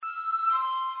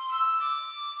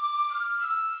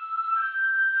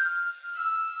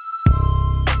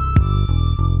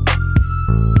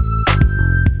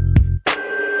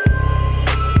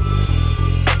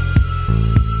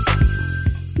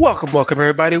Welcome,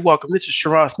 everybody. Welcome. This is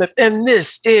Sharon Smith, and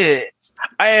this is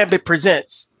Iambic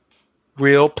Presents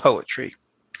Real Poetry.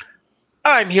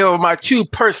 I'm here with my two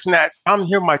not person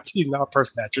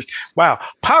snatchers. Wow,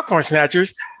 popcorn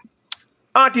snatchers.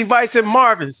 Auntie Vice and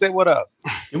Marvin, say what up.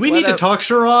 Do we need to talk,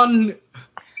 Sharon?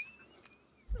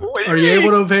 Are you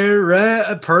able to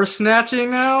pay purse snatching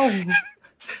now?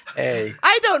 Hey,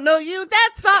 I don't know you.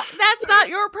 That's not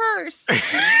your purse.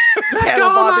 Let go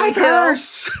of my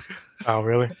purse. Oh,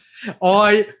 really?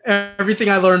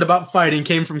 Everything I learned about fighting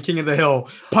came from King of the Hill.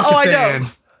 Pocket Sand.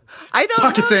 I don't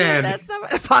Pocket know Sand. That's not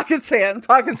Pocket Sand.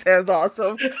 Pocket Sand's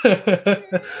awesome.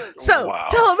 So Wow.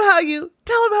 tell him how you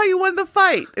won the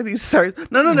fight. And he starts,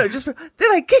 no. Then I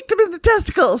kicked him in the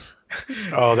testicles.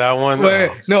 Oh, that one.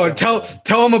 Wait,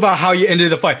 tell him about how you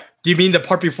ended the fight. Do you mean the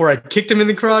part before I kicked him in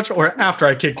the crotch or after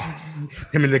I kicked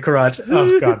him in the crotch?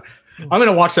 Oh, God. I'm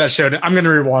going to watch that show. I'm going to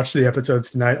rewatch the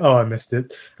episodes tonight. Oh, I missed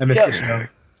it. The show.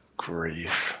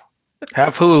 Grief.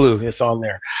 Have Hulu. It's on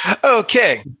there.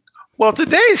 Okay. Well,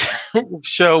 today's movie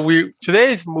we're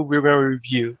going to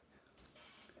review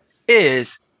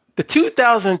is the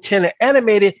 2010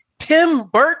 animated Tim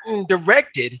Burton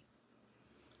directed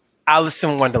Alice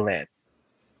in Wonderland,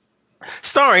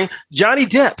 starring Johnny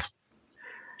Depp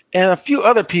and a few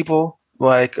other people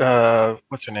like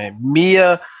what's her name,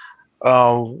 Mia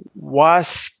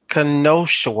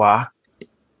Wasikowska.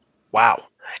 Wow.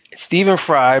 Stephen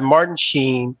Fry, Martin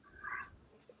Sheen,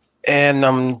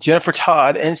 and Jennifer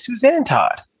Todd and Suzanne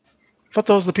Todd. I thought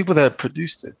those were the people that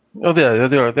produced it. Oh, there are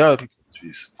other people that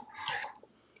produced it.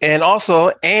 And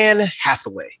also Anne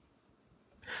Hathaway.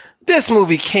 This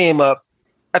movie came up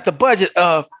at the budget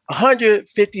of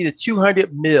 150 to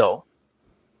 200 mil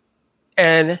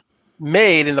and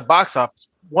made in the box office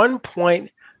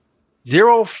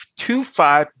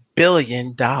 $1.025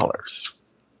 billion.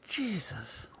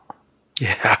 Jesus.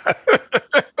 Yeah.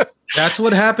 That's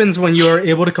what happens when you are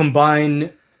able to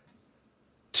combine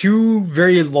two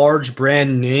very large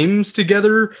brand names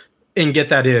together and get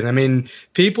that in. I mean,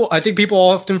 I think people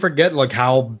often forget like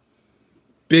how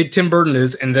big Tim Burton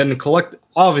is, and then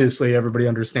obviously everybody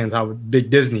understands how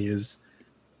big Disney is.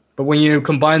 But when you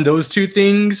combine those two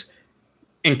things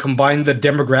and combine the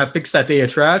demographics that they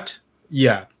attract,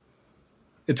 yeah,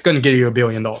 it's going to get you $1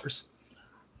 billion.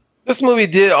 This movie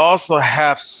did also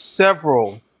have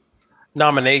several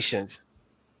nominations,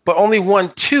 but only won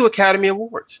 2 Academy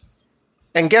Awards.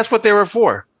 And guess what they were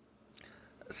for?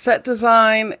 Set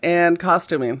design and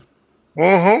costuming.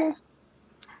 Mm-hmm.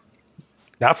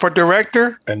 Not for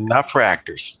director and not for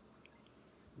actors.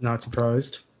 Not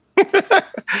surprised.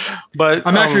 But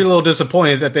I'm actually a little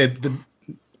disappointed that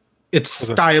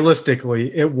it's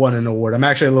stylistically, it won an award. I'm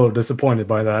actually a little disappointed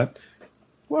by that.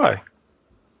 Why?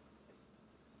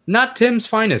 Not Tim's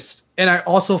finest. And I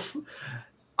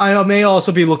may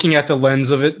also be looking at the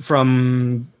lens of it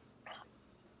from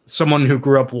someone who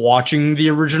grew up watching the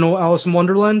original Alice in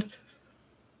Wonderland.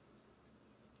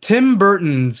 Tim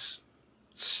Burton's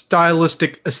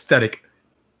stylistic aesthetic,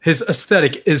 his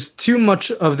aesthetic is too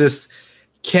much of this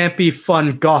campy,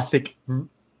 fun, gothic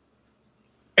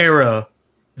era,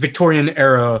 Victorian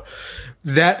era,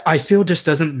 that I feel just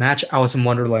doesn't match Alice in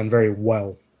Wonderland very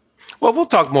well. Well, we'll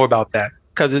talk more about that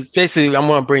because it's basically, I'm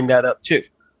going to bring that up too.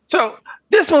 So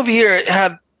this movie here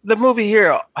had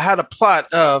a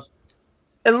plot of,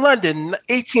 in London,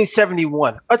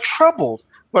 1871, a troubled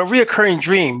but reoccurring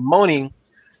dream moaning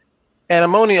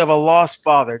of a lost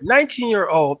father.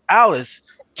 19-year-old Alice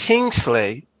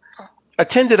Kingsley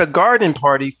attended a garden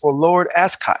party for Lord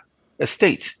Ascot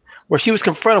estate, where she was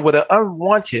confronted with an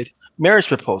unwanted marriage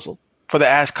proposal for the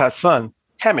Ascot son,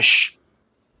 Hamish.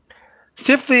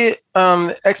 Stiffly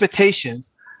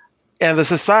expectations and the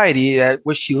society at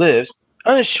which she lives,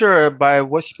 unsure by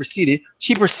what she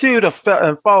pursued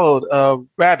and followed a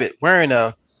rabbit wearing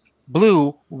a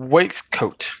blue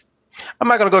waistcoat. I'm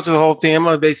not going to go through the whole thing. I'm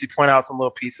going to basically point out some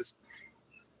little pieces.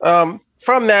 From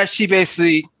that, she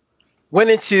basically went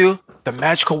into the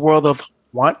magical world of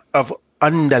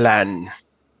Underland,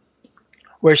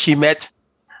 where she met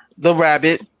the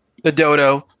rabbit, the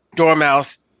dodo,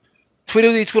 dormouse,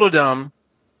 Tweedledee Tweedledum.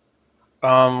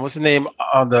 What's the name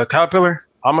on the caterpillar?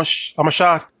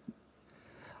 Amashad?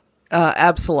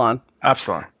 Absalom.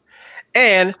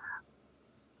 And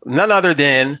none other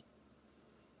than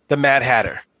the Mad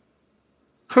Hatter,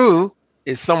 who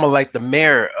is someone like the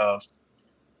mayor of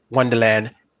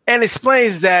Wonderland, and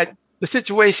explains that the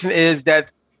situation is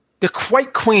that the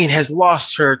White Queen has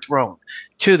lost her throne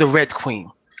to the Red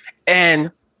Queen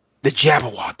and the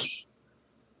Jabberwocky.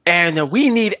 And we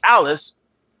need Alice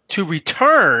to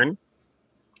return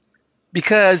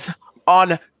because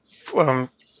on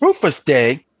Rufus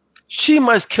Day, she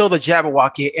must kill the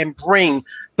Jabberwocky and bring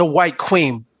the White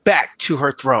Queen back to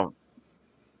her throne.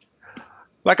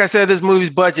 Like I said, this movie's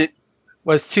budget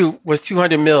was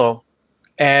 200 mil,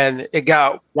 and it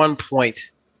got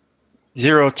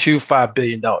 $1.025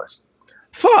 billion.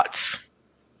 Thoughts,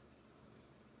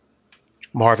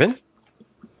 Marvin?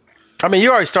 I mean,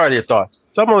 you already started your thoughts,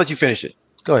 so I'm gonna let you finish it.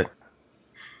 Go ahead.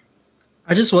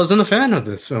 I just wasn't a fan of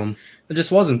this film. I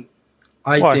just wasn't.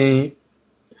 I Why? think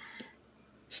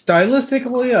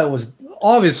stylistically, I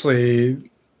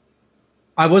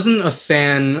wasn't a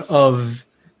fan of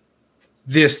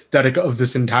the aesthetic of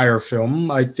this entire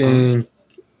film. I think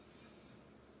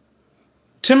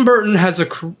Tim Burton has a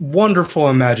wonderful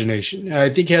imagination, and I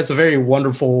think he has a very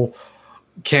wonderful,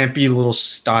 campy little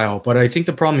style. But I think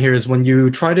the problem here is when you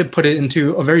try to put it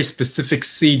into a very specific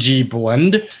CG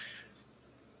blend,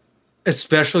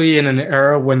 especially in an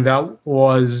era when that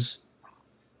was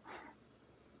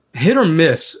hit or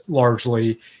miss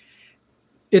largely,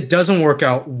 it doesn't work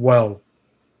out well.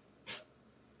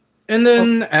 And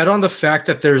then add on the fact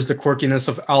that there's the quirkiness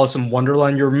of Alice in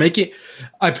Wonderland.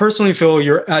 I personally feel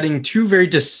you're adding two very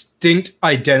distinct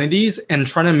identities and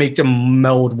trying to make them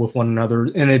meld with one another.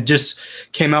 And it just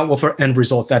came out with an end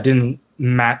result that didn't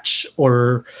match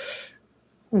or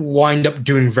wind up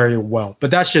doing very well.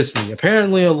 But that's just me.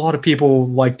 Apparently, a lot of people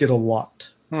liked it a lot,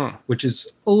 which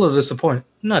is a little disappointing.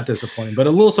 Not disappointing, but a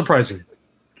little surprising.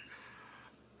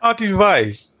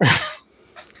 Anti-Vice.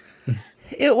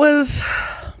 It was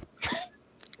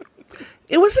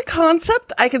a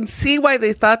concept. I can see why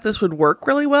they thought this would work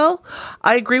really well.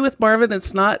 I agree with Marvin.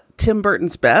 It's not Tim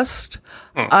Burton's best.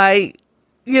 And I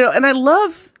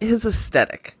love his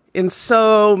aesthetic in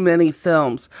so many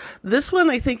films. This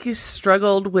one, I think he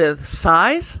struggled with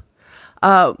size.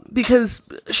 Because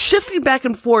shifting back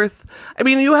and forth, I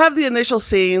mean, you have the initial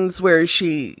scenes where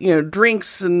she,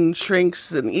 drinks and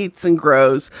shrinks and eats and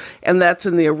grows, and that's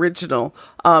in the original.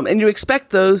 And you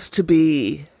expect those to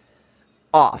be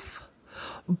off.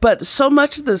 But so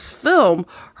much of this film,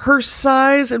 her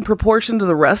size in proportion to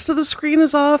the rest of the screen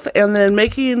is off, and then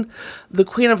making the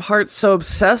Queen of Hearts so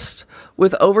obsessed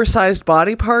with oversized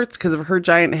body parts because of her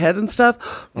giant head and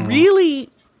stuff really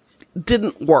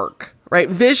didn't work. Right,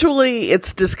 visually,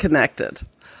 it's disconnected,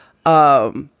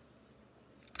 and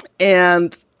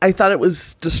I thought it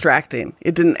was distracting.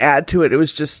 It didn't add to it; it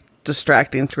was just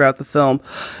distracting throughout the film.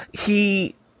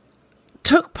 He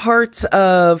took parts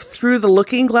of Through the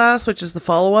Looking Glass, which is the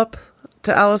follow-up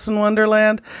to Alice in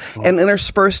Wonderland, and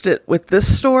interspersed it with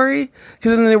this story.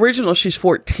 Because in the original, she's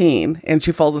 14, and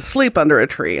she falls asleep under a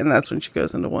tree, and that's when she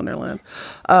goes into Wonderland.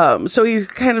 So he's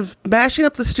kind of mashing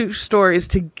up the two stories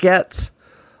to get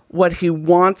what he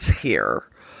wants here.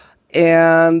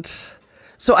 And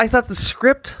so I thought the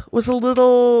script was a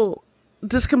little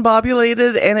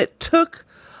discombobulated, and it took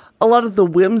a lot of the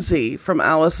whimsy from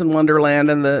Alice in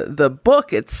Wonderland and the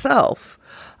book itself,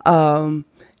 and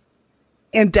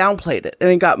downplayed it, and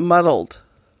it got muddled,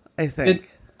 I think.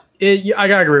 I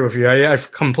gotta agree with you. I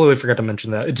completely forgot to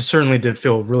mention that. It certainly did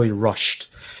feel really rushed.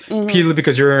 Purely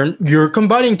because you're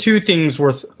combining two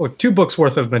books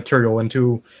worth of material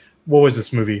into, what was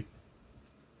this movie?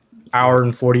 Hour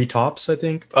and 40 tops, I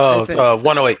think. Oh, it's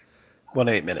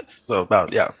 108 minutes. So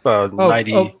about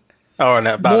 90 hour and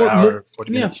about an hour and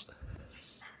 40 minutes.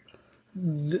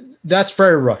 That's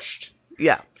very rushed.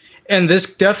 Yeah. And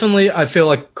this definitely, I feel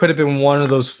like, could have been one of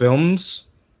those films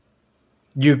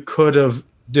you could have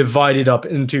divided up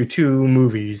into two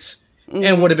movies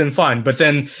and would have been fine. But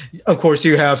then, of course,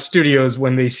 you have studios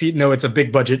when they know it's a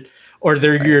big budget, or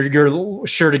you're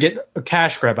sure to get a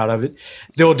cash grab out of it,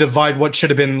 they'll divide what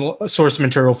should have been source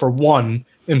material for one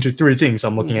into three things.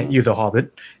 I'm looking at you, The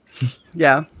Hobbit.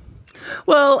 Yeah.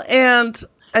 Well, and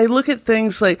I look at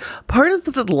things like, part of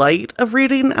the delight of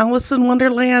reading Alice in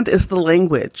Wonderland is the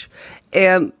language.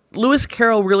 And Lewis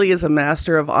Carroll really is a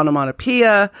master of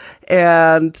onomatopoeia,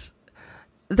 and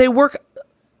they work,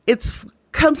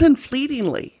 comes in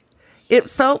fleetingly. It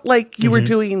felt like you were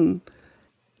doing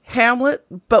Hamlet,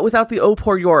 but without the "Oh,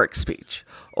 poor Yorick" speech,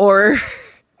 or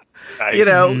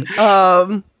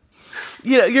Nice.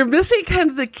 You're missing kind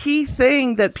of the key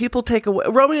thing that people take away.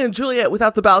 Romeo and Juliet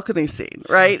without the balcony scene,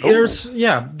 right? You're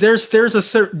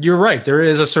right. There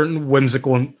is a certain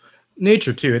whimsical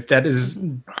nature to it that is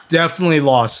definitely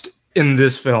lost in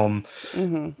this film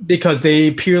because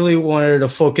they purely wanted to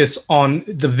focus on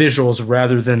the visuals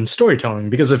rather than storytelling.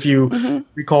 Because if you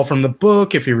recall from the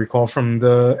book, if you recall from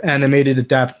the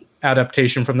animated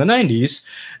adaptation from the 90s,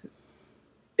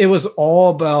 it was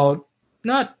all about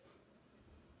not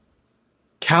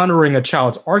countering a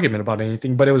child's argument about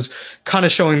anything, but it was kind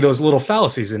of showing those little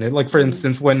fallacies in it. Like, for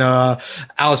instance, when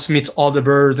Alice meets all the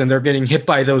birds and they're getting hit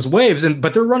by those waves,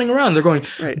 but they're running around. They're going,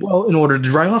 well, in order to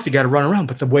dry off, you got to run around,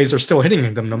 but the waves are still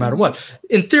hitting them no matter what.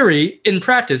 In theory, in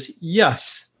practice,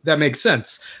 yes, that makes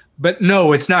sense. But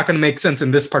no, it's not going to make sense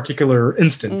in this particular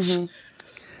instance. Mm-hmm.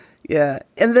 Yeah.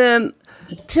 And then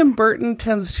Tim Burton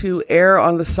tends to err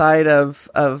on the side of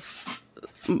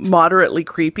moderately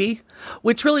creepy,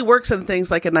 which really works in things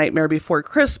like A Nightmare Before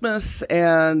Christmas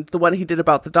and the one he did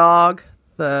about the dog,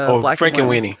 the Black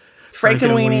Frankenweenie.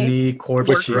 Frankenweenie,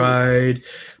 Corpse Bride,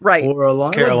 right?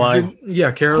 Caroline.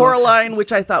 Yeah, Coraline,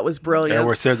 which I thought was brilliant. Yeah,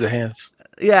 where Scissorhands.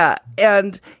 Yeah,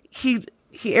 and he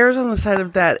errs on the side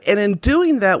of that, and in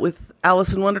doing that with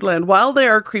Alice in Wonderland, while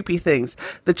there are creepy things,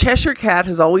 the Cheshire Cat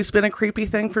has always been a creepy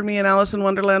thing for me in Alice in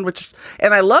Wonderland,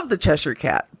 and I love the Cheshire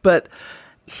Cat, but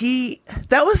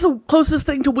that was the closest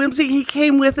thing to whimsy he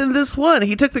came with in this one.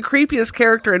 He took the creepiest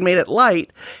character and made it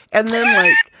light, and then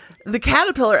like the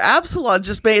caterpillar Absalom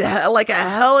just made like a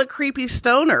hella creepy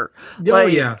stoner.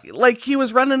 Like he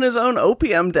was running his own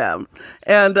opium den,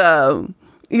 and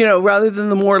rather than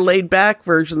the more laid back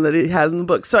version that he has in the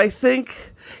book. So I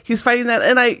think he's fighting that,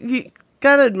 and you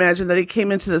gotta imagine that he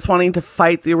came into this wanting to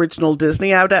fight the original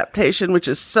Disney adaptation, which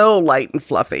is so light and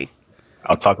fluffy.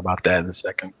 I'll talk about that in a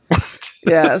second.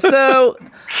 Yeah, so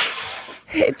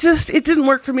it didn't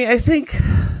work for me. I think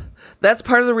that's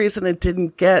part of the reason it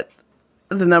didn't get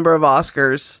the number of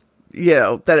Oscars,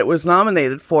 that it was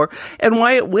nominated for, and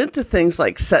why it went to things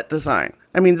like set design.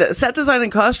 I mean, the set design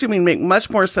and costuming make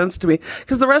much more sense to me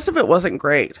because the rest of it wasn't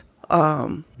great.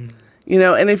 And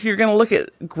if you're going to look at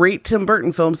great Tim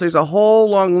Burton films, there's a whole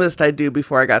long list I'd do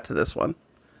before I got to this one.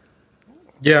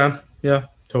 Yeah.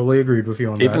 Totally agreed with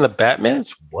you on that. Even the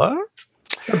Batmans? What?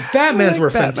 The Batmans were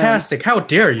fantastic. How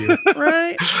dare you?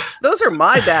 Right? Those are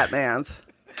my Batmans.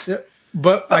 Yeah,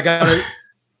 but I got it.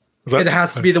 It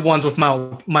has to be the ones with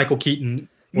Michael Keaton.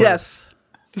 Yes.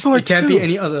 It can't be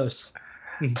any others.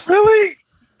 Really?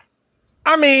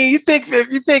 I mean, you think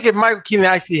if Michael Keaton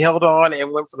actually held on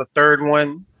and went for the third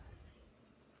one,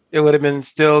 it would have been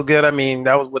still good. I mean,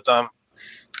 that was with Arnold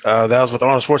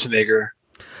Schwarzenegger.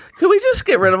 Could we just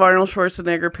get rid of Arnold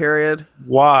Schwarzenegger, period?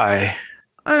 Why?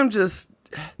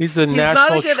 He's a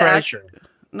national treasure.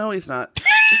 No, he's not.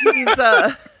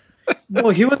 Well,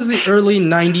 he was the early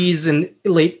 90s and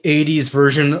late 80s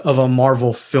version of a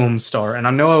Marvel film star. And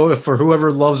I know for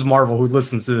whoever loves Marvel who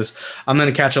listens to this, I'm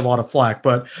going to catch a lot of flack,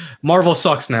 but Marvel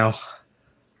sucks now.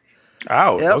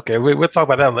 Oh, yep. Okay. We'll talk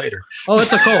about that later. Oh,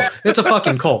 it's a cult. It's a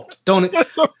fucking cult. Don't it?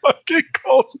 It's a fucking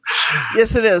cult.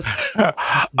 Yes, it is.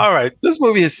 All right. This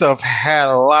movie itself had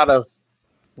a lot of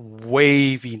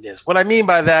waviness. What I mean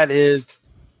by that is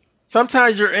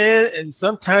sometimes you're in and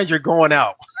sometimes you're going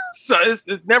out. So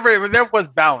it never was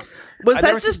balanced. Was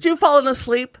that just you falling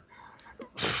asleep?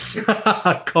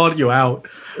 Called you out.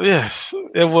 Yes,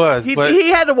 it was. He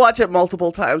had to watch it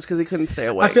multiple times because he couldn't stay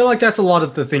awake. I feel like that's a lot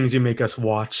of the things you make us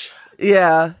watch.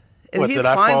 Yeah. And he's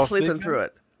fine sleeping through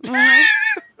it.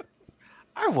 Mm-hmm.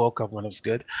 I woke up when it was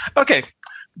good. Okay.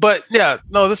 But yeah,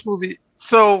 no, this movie.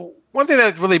 So one thing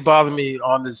that really bothered me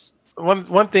on this,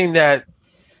 one thing that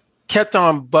kept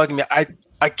on bugging me,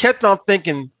 I kept on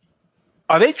thinking,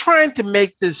 are they trying to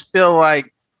make this feel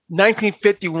like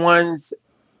 1951's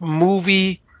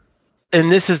movie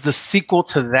and this is the sequel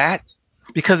to that?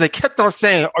 Because they kept on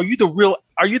saying, are you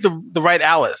the right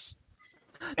Alice?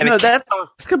 And no, that's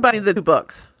combining the two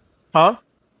books. Huh?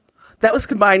 That was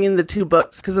combining the two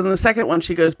books because in the second one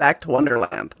she goes back to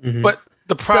Wonderland. Mm-hmm. But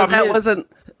the problem problem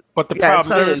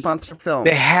is response to film.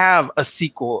 They have a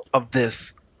sequel of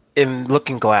this in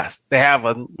Looking Glass. They have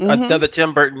another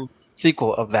Tim Burton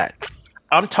sequel of that.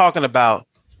 I'm talking about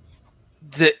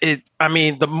the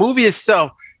movie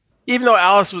itself. Even though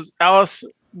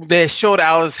they showed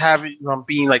Alice having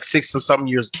being like 7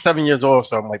 years old or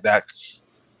something like that.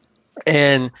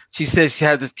 And she says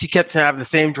she kept having the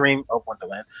same dream of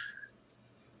Wonderland.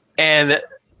 And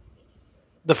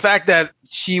the fact that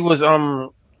she was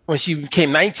when she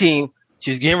became 19,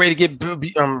 she was getting ready to get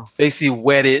basically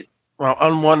wedded,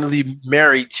 unwantedly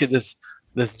married to this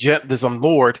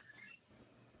lord.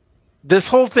 This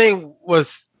whole thing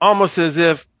was almost as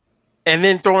if, and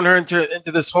then throwing her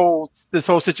into this whole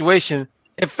situation,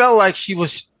 it felt like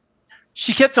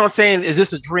she kept on saying, "Is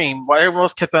this a dream?" While everyone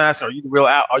else kept on asking, "Are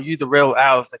you the real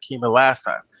Alice that came in last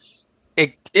time?"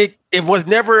 It was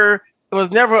never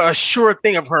a sure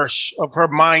thing of her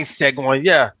mindset going,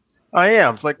 "Yeah, I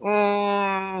am." It's like,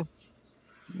 no,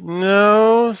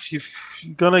 if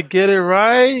you're gonna get it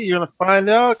right, you're gonna find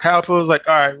out. Kyle was like,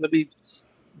 "All right,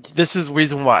 this is the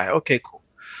reason why." Okay, cool.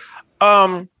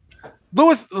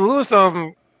 Lewis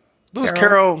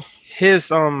Carroll, his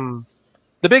the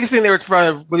biggest thing they were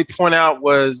trying to really point out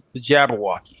was the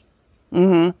Jabberwocky.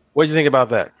 Mm-hmm. What do you think about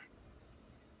that?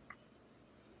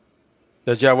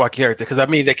 The Jabberwocky character, because I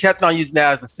mean they kept on using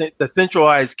that as the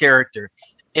centralized character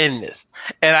in this,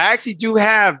 and I actually do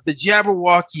have the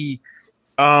Jabberwocky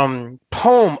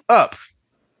poem up,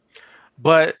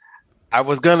 but I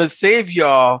was gonna save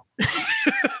y'all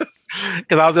because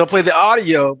I was gonna play the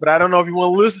audio, but I don't know if you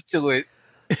want to listen to it.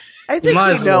 I think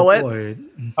you know it.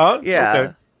 Huh? Yeah.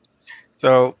 Okay.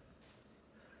 So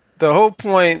the whole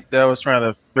point that I was trying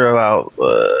to throw out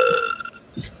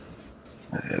was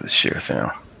the share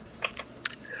sound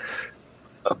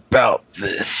about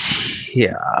this.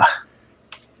 Yeah.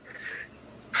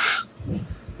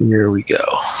 Here we go.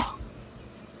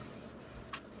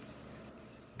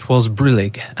 'Twas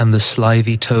brillig, and the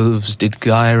slithy toves did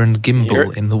gyre and gimble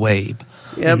in the wabe.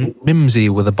 Yep. Mimsy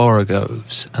were the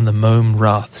borogoves, and the mome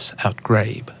raths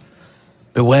outgrabe.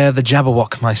 Beware the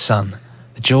Jabberwock, my son,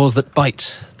 the jaws that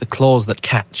bite, the claws that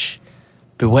catch.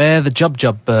 Beware the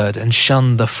Jubjub bird, and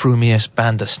shun the frumious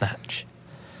Bandersnatch.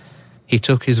 He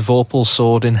took his vorpal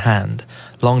sword in hand,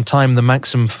 long time the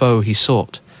manxome foe he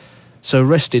sought. So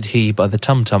rested he by the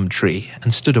Tumtum tree,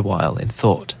 and stood awhile in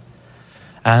thought.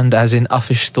 And as in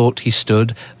uffish thought he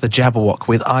stood, the Jabberwock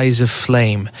with eyes of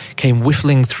flame came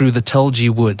whiffling through the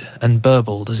tulgey wood, and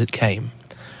burbled as it came.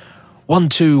 1,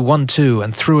 2, 1, 2,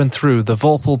 and through the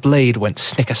vorpal blade went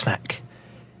snicker-snack.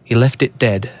 He left it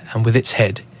dead, and with its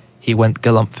head he went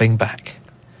galumphing back.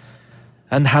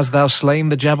 And hast thou slain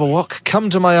the Jabberwock?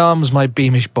 Come to my arms, my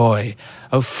beamish boy.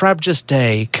 O frabjous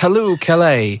day, Callooh,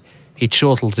 Calais! He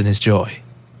chortled in his joy.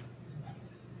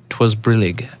 'Twas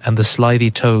brillig, and the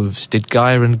slithy toves did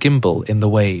gyre and gimble in the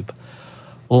wabe.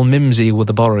 All mimsy were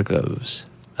the borogoves,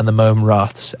 and the mome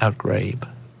raths outgrabe.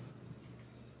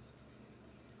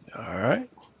 All right.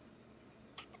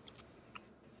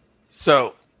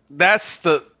 So that's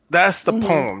the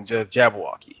poem,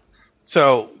 Jabberwocky.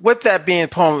 So with that being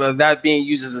poem, that being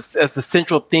used as the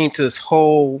central theme to this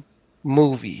whole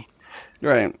movie,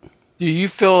 Right. do you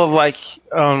feel like,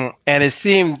 and it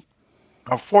seemed,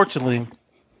 unfortunately,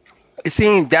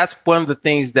 that's one of the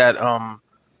things that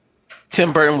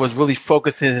Tim Burton was really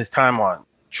focusing his time on,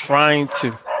 trying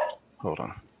to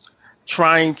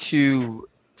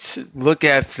look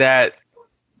at that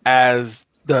as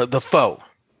the foe.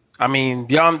 I mean,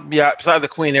 besides the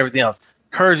Queen and everything else,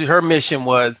 her mission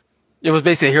was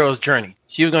basically a hero's journey.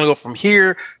 She was going to go from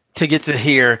here to get to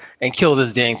here and kill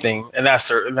this dang thing, and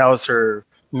that was her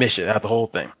mission out the whole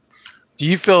thing. Do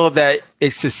you feel that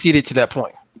it succeeded to that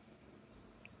point?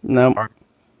 No.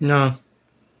 No.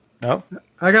 No?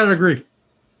 I gotta agree.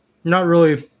 Not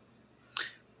really.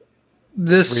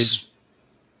 It's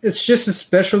just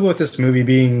especially with this movie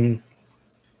being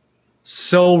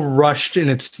so rushed in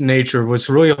its nature, it was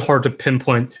really hard to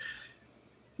pinpoint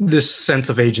this sense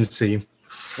of agency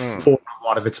for a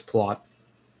lot of its plot.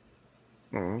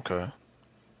 Okay.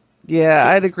 Yeah,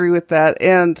 I'd agree with that.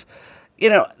 And,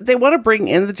 they want to bring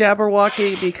in the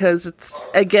Jabberwocky because it's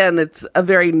a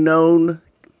very known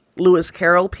Lewis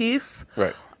Carroll piece.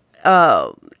 Right.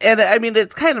 And I mean,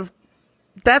 it's kind of,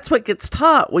 that's what gets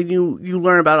taught when you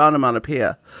learn about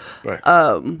onomatopoeia.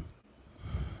 Right.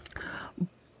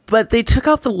 But they took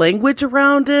out the language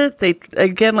around it. They,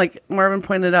 again, like Marvin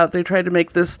pointed out, they tried to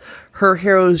make this her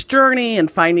hero's journey and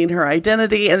finding her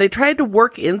identity. And they tried to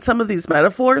work in some of these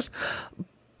metaphors,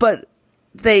 but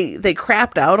they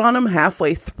crapped out on them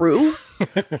halfway through.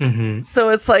 Mm-hmm. So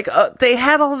it's like they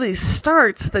had all these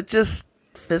starts that just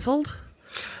fizzled.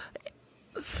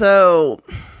 So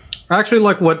I actually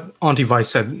like what Auntie Vice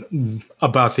said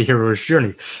about the hero's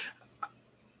journey.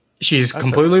 She's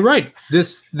completely right.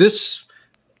 This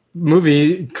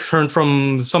movie turned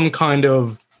from some kind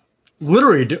of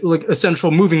essential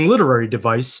moving literary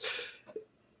device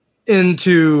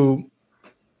into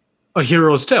a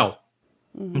hero's tale.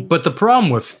 Mm-hmm. But the problem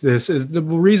with this is the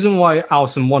reason why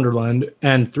Alice in Wonderland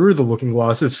and Through the Looking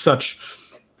Glass is such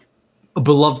a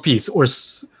beloved piece or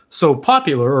so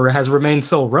popular or has remained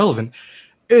so relevant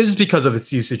is because of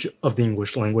its usage of the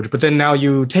English language. But then now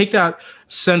you take that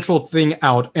central thing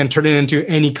out and turn it into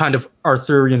any kind of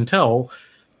Arthurian tale,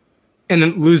 and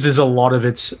it loses a lot of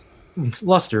its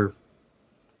luster.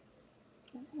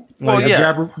 Well,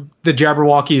 the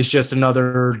Jabberwocky is just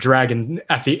another dragon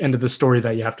at the end of the story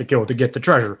that you have to kill to get the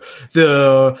treasure.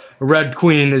 The Red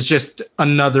Queen is just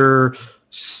another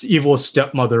evil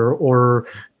stepmother or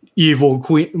evil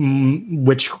queen,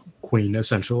 witch queen,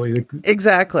 essentially.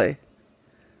 Exactly.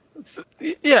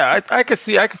 Yeah, I could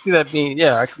see that being.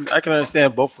 Yeah, I can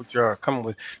understand both what you're coming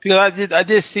with, because I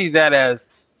did see that as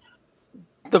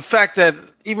the fact that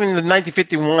even the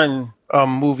 1951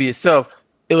 movie itself,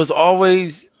 it was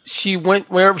always she went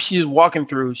wherever she was walking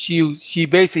through. She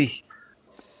basically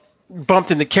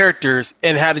bumped into characters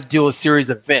and had to deal with a series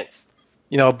of events.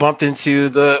 Bumped into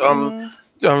the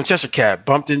Cheshire Cat,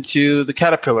 bumped into the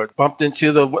Caterpillar, bumped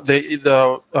into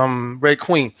the Red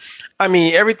Queen. I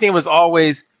mean, everything was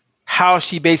always how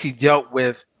she basically dealt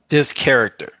with this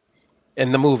character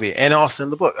in the movie and also in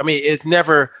the book. I mean, it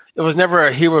was never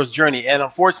a hero's journey. And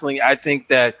unfortunately, I think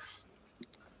that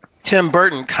Tim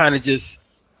Burton kind of just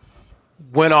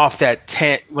went off that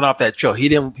trail.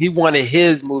 He wanted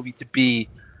his movie to be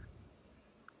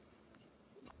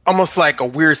almost like a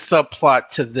weird subplot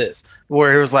to this,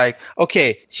 where it was like,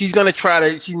 okay, she's not going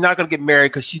to get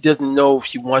married because she doesn't know if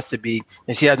she wants to be,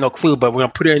 and she has no clue, but we're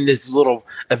going to put her in this little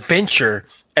adventure.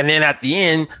 And then at the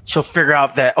end, she'll figure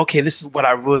out that, okay, this is what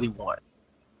I really want.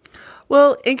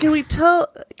 Well, and can we talk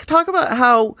about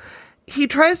how he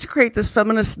tries to create this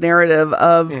feminist narrative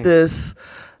of this,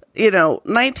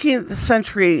 19th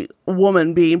century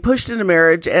woman being pushed into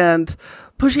marriage and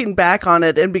pushing back on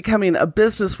it and becoming a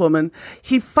businesswoman.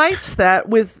 He fights that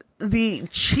with the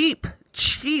cheap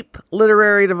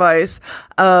literary device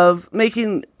of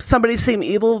making somebody seem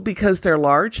evil because they're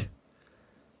large.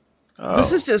 Oh.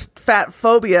 This is just fat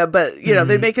phobia, but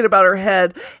they make it about her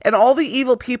head, and all the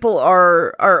evil people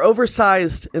are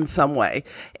oversized in some way,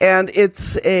 and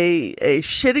it's a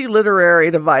shitty literary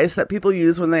device that people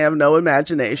use when they have no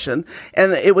imagination,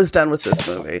 and it was done with this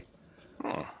movie.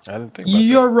 I didn't think about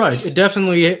You're right. It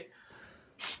definitely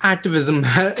activism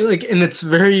and it's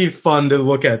very fun to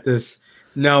look at this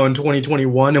now in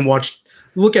 2021 and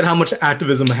look at how much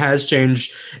activism has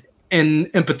changed and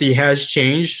empathy has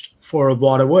changed for a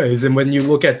lot of ways. And when you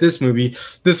look at this movie,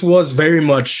 this was very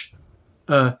much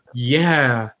girl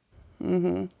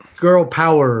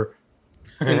power,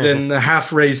 and then the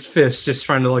half raised fist just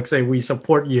trying to say we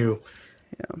support you.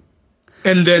 Yeah.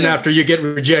 And then after you get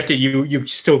rejected, you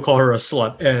still call her a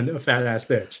slut and a fat ass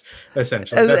bitch,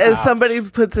 essentially. As somebody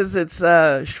puts it, it's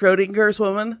Schrodinger's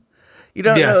woman. You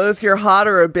don't know if you're hot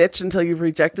or a bitch until you've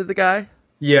rejected the guy.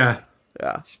 Yeah.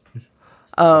 Yeah.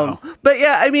 But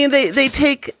yeah, I mean, they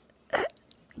take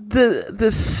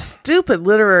the stupid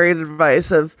literary device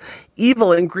of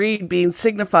evil and greed being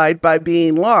signified by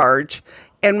being large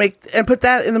and put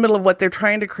that in the middle of what they're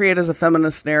trying to create as a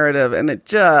feminist narrative, and it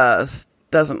just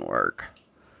doesn't work.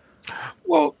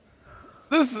 Well,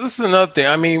 this is another thing.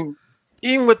 I mean,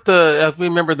 even with as we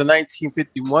remember the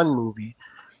 1951 movie,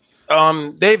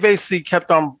 they basically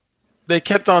kept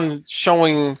on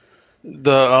showing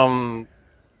the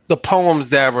poems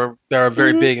that are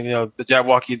very big, and the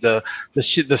Jabberwocky,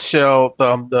 the shell,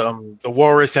 the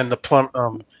walrus, and the plum.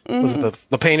 Was it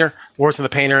the painter? Walrus and the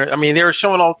painter. I mean, they were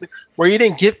showing all things where you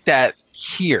didn't get that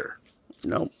here.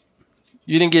 Nope.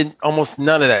 You didn't get almost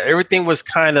none of that. Everything was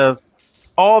kind of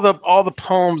all the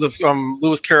poems of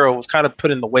Lewis Carroll was kind of put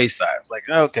in the wayside. It was like,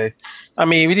 okay. I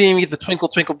mean, we didn't even get the Twinkle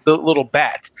Twinkle the Little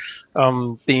Bat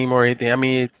theme or anything. I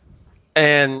mean,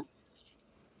 and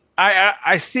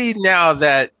I see now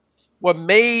that what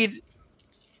made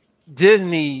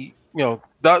Disney,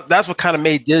 that's what kind of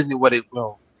made Disney what it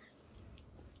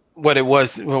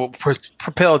was,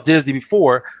 propelled Disney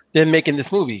before then making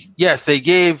this movie. Yes, they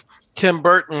gave Tim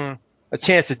Burton a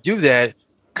chance to do that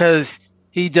because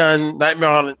he done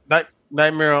Nightmare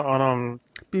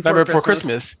Before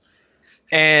Christmas,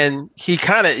 and he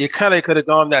kind of could have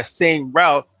gone that same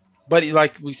route, but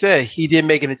like we said, he didn't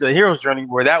make it into a hero's journey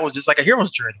where that was just like a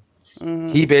hero's journey. Mm-hmm.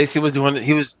 He basically was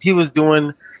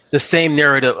doing the same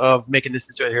narrative of making this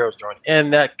into a hero's journey,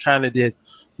 and that kind of did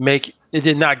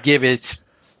not give it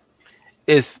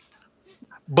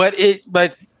but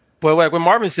like when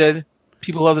Marvin said,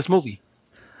 people love this movie.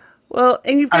 Well,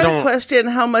 and you've got to question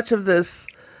how much of this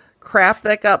crap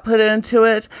that got put into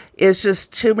it is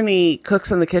just too many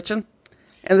cooks in the kitchen,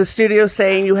 and the studio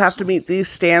saying you have to meet these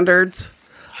standards.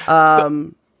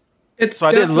 So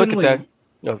I didn't look at that.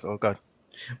 Oh God.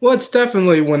 Well, it's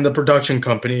definitely when the production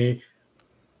company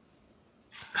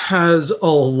has a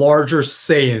larger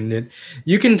say in it.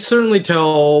 You can certainly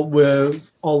tell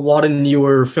with a lot of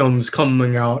newer films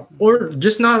coming out, or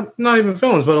just not even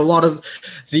films, but a lot of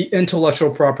the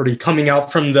intellectual property coming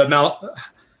out from the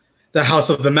House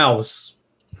of the Mouse.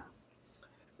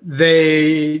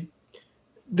 They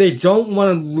don't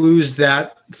want to lose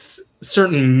that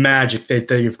certain magic that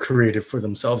they've created for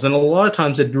themselves, and a lot of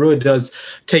times it really does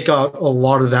take out a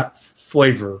lot of that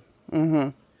flavor.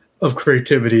 Mm-hmm. Of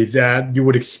creativity that you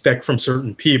would expect from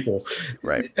certain people.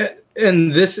 Right.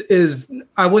 And this is,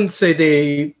 I wouldn't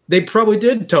say they probably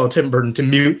did tell Tim Burton to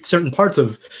mute certain parts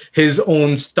of his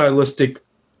own stylistic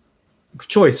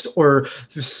choice, or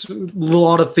a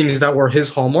lot of things that were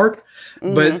his hallmark.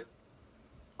 But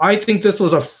I think this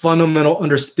was a fundamental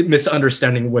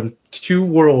misunderstanding when two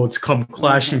worlds come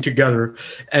clashing together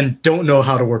and don't know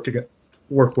how to work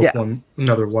with one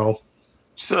another well.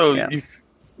 So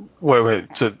wait.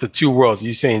 So the two worlds,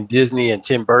 you saying Disney and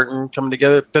Tim Burton coming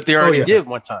together? But they already did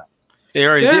one time. They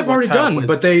already did one time.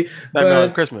 But they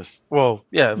on Christmas. Well,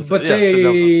 yeah.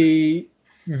 They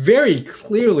very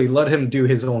clearly let him do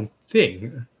his own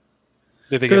thing.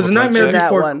 Because Nightmare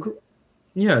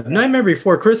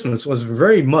Before Christmas was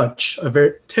very much a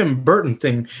very Tim Burton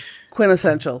thing.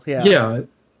 Quintessential, yeah. Yeah,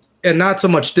 and not so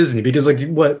much Disney, because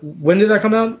when did that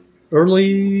come out?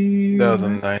 Early... That was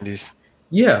in the 90s.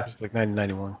 Yeah. It was like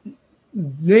 1991.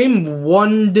 Name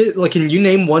one, can you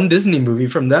name one Disney movie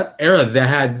from that era that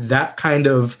had that kind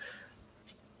of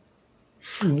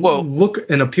look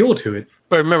and appeal to it?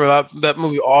 But remember, that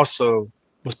movie also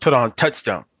was put on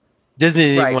Touchstone.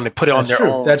 Disney didn't want to put it on their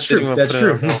own. That's true. That's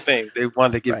true. Thing. They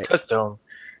wanted to give Touchstone.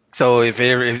 So if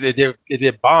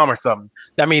it bomb or something,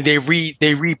 I mean, they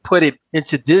re-put it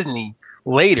into Disney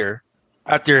later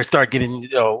after it started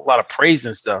getting a lot of praise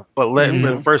and stuff. But when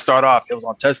it first started off, it was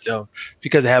on Touchstone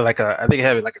because it had I think it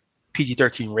had like a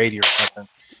PG-13 rating or something.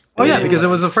 Oh yeah, because it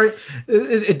was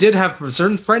it did have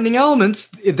certain frightening elements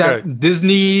that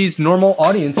Disney's normal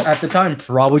audience at the time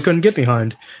probably couldn't get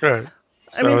behind. Right.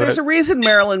 I mean, there's a reason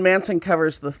Marilyn Manson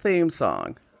covers the theme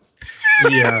song.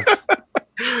 Yeah.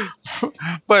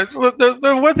 But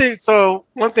the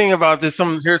one thing about this,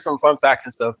 here's some fun facts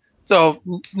and stuff. So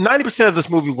 90% of this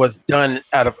movie was done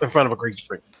in front of a green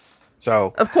screen.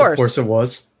 So of course it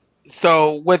was.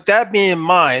 So with that being in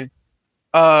mind,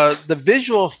 the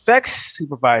visual effects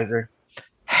supervisor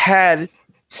had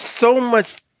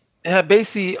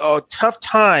basically a tough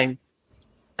time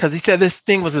because he said this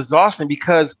thing was exhausting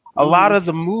because a lot of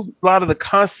the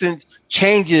constant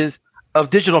changes of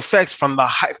digital effects from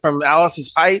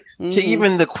Alice's height to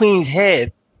even the Queen's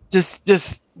head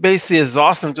just basically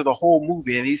exhausting to the whole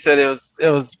movie. And he said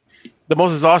it was the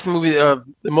most exhausting movie of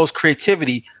the most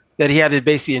creativity that he had to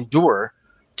basically endure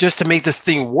just to make this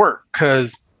thing work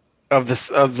because of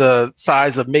the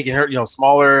size of making her,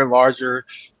 smaller, larger,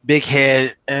 big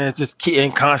head, and it's just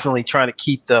constantly trying to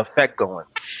keep the effect going.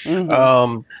 He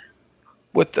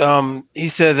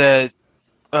said that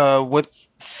with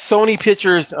Sony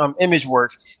Pictures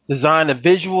ImageWorks designed a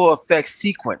visual effects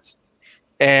sequence,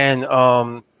 and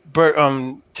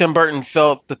Tim Burton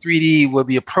felt the 3D would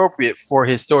be appropriate for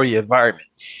his story environment.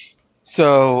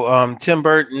 So Tim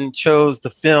Burton chose the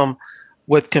film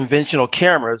with conventional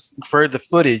cameras, converted the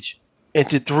footage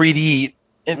into 3D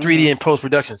in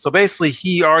post-production. So basically,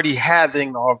 he already had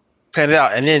things all planned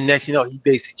out, and then next, he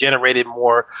basically generated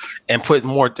more and put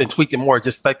more and tweaked it more,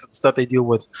 just like the stuff they do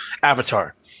with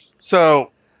Avatar.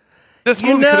 So this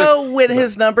movie, when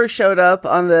his number showed up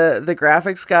on the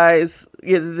graphics guy's,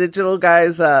 the digital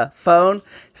guy's phone,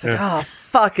 he's like, "Oh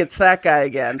fuck, it's that guy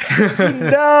again."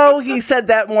 He said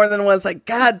that more than once. Like,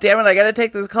 God damn it, I got to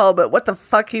take this call, but what the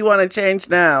fuck you want to change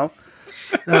now?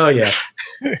 Oh yeah,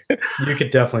 you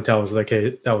could definitely tell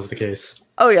that was the case.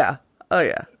 Oh yeah.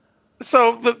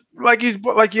 So like you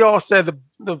all said,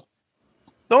 the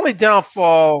only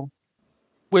downfall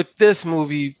with this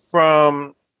movie,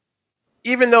 from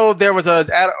even though there was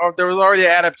already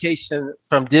an adaptation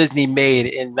from Disney made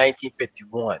in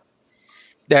 1951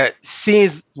 it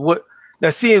went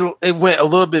a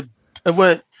little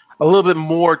bit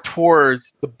more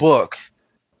towards the book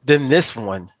than this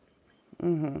one.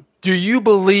 Do you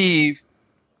believe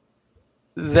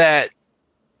that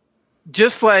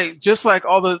just like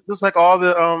all the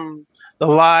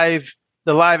live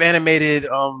animated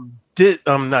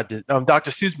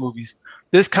Dr. Seuss movies,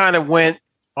 this kind of went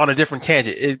on a different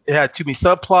tangent. It had too many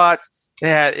subplots.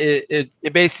 It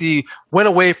basically went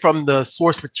away from the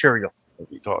source material.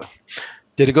 What we call it.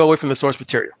 Did it go away from the source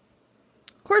material?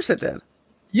 Of course it did.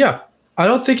 Yeah. I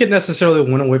don't think it necessarily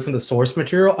went away from the source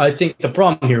material. I think the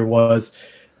problem here was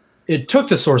it took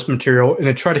the source material and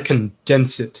it tried to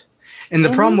condense it. And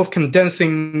the problem with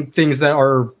condensing things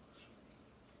that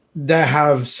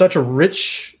have such a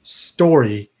rich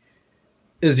story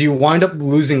is you wind up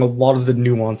losing a lot of the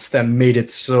nuance that made it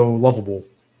so lovable.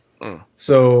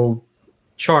 So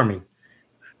charming.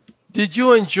 Did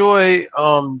you enjoy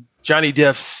Johnny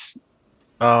Depp's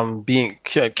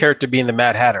character being the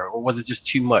Mad Hatter, or was it just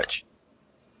too much?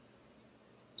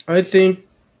 I think,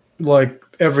 like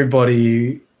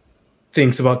everybody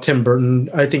thinks about Tim Burton,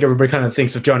 I think everybody kind of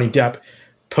thinks of Johnny Depp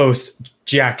post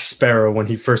Jack Sparrow when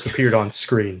he first appeared on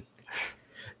screen.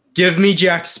 Give me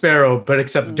Jack Sparrow, but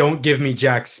except don't give me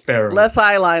Jack Sparrow. Less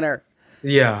eyeliner.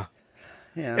 Yeah.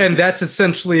 Yeah. And that's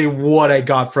essentially what I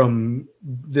got from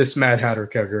this Mad Hatter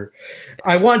character.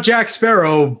 I want Jack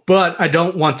Sparrow, but I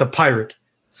don't want the pirate.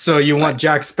 So you want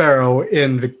Jack Sparrow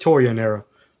in Victorian era.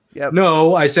 Yep.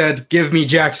 No, I said, give me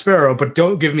Jack Sparrow, but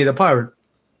don't give me the pirate.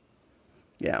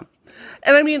 Yeah.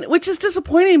 And I mean, which is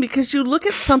disappointing because you look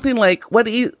at something like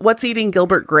What's Eating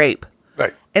Gilbert Grape.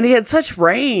 Right. And he had such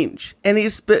range, and he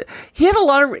had a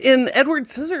lot of in Edward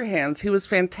Scissorhands. He was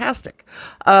fantastic.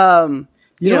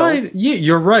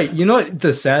 You're right. You know what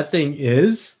the sad thing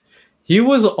is? He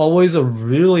was always a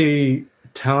really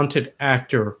talented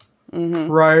actor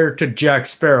prior to Jack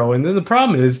Sparrow, and then the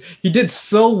problem is he did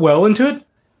so well in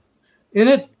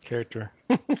it. Character.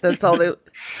 That's all they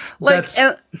like.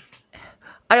 And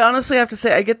I honestly have to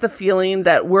say, I get the feeling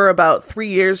that we're about 3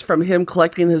 years from him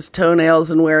collecting his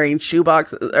toenails and wearing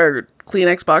shoeboxes or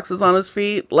Kleenex boxes on his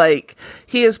feet. Like,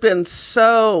 he has been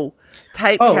so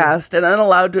typecast and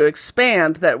unallowed to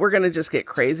expand that we're going to just get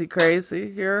crazy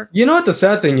here. You know what the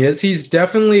sad thing is? He's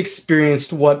definitely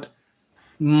experienced what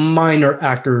minor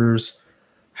actors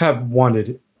have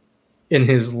wanted in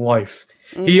his life.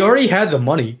 He already had the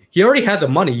money.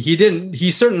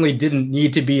 He certainly didn't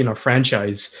need to be in a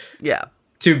franchise. Yeah.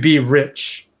 To be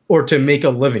rich or to make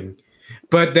a living.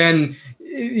 But then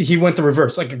he went the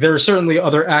reverse. Like, there are certainly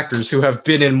other actors who have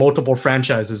been in multiple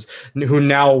franchises who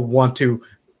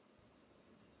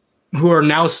are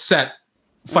now set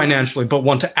financially, but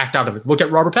want to act out of it. Look at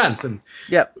Robert Pattinson.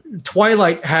 Yep.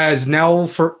 Twilight has now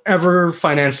forever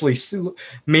financially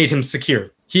made him secure.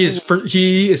 He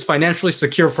is financially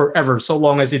secure forever, so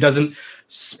long as he doesn't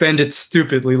spend it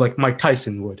stupidly like Mike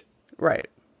Tyson would. Right.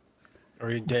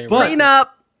 Clean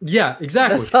up. Yeah,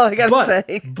 exactly. That's all I gotta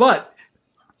say. But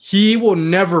he will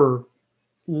never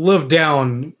live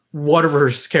down whatever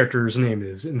his character's name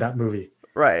is in that movie.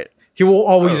 Right. He will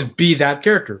always be that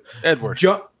character. Edward,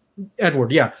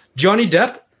 yeah. Johnny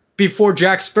Depp, before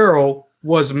Jack Sparrow,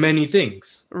 was many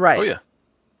things. Right. Oh, yeah.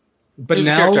 But he's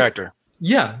now, a character actor.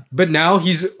 Yeah, but now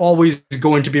he's always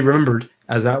going to be remembered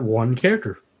as that one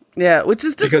character. Yeah, which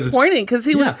is disappointing because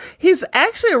he's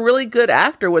actually a really good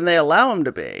actor when they allow him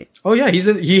to be. Oh yeah, he's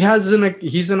an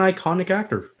iconic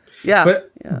actor. Yeah,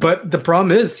 but the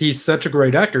problem is he's such a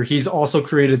great actor. He's also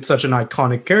created such an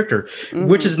iconic character,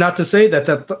 which is not to say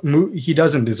that he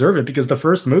doesn't deserve it, because the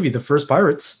first movie, The First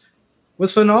Pirates,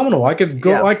 was phenomenal. I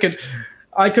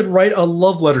could write a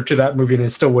love letter to that movie and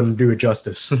it still wouldn't do it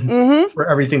justice for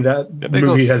everything that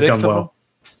movie has done well.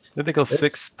 Did they go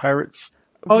 6 pirates?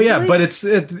 Oh really? Yeah,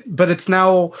 but it's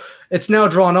now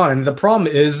drawn on, and the problem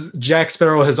is Jack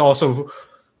Sparrow has also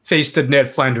faced the Ned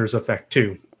Flanders effect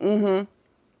too.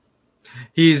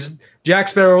 Jack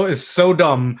Sparrow is so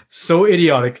dumb, so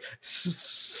idiotic,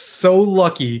 so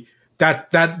lucky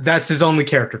that's his only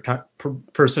character type,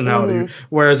 personality.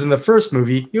 Whereas in the first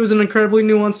movie, he was an incredibly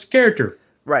nuanced character.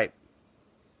 Right.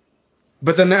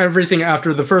 But then everything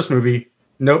after the first movie,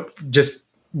 nope, just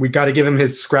we got to give him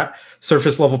his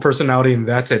surface level personality, and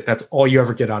that's it. That's all you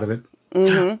ever get out of it.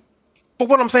 But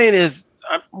what I'm saying is,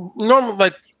 normally,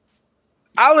 like,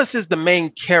 Alice is the main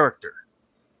character,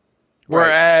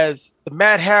 whereas the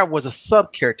Mad Hatter was a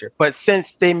sub character. But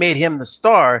since they made him the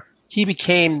star, he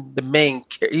became the main.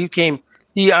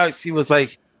 He obviously was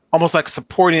like almost like a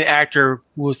supporting actor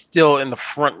who was still in the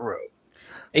front row.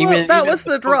 That was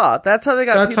the draw. That's how they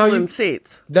got people in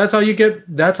seats. That's how you get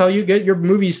your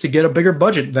movies to get a bigger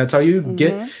budget. That's how you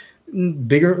get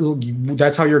bigger.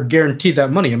 That's how you're guaranteed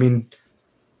that money. I mean,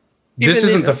 this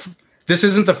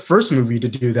isn't the first movie to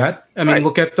do that. I mean,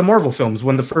 look at the Marvel films.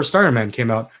 When the first Iron Man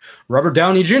came out, Robert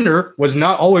Downey Jr. was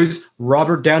not always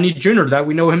Robert Downey Jr. that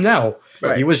we know him now.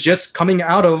 Right. He was just coming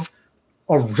out of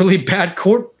a really bad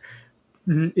court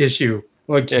issue.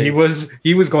 He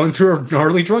was going through a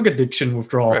gnarly drug addiction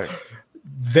withdrawal. Right.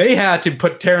 They had to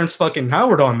put Terrence fucking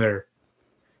Howard on there.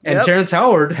 And Terrence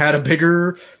Howard had a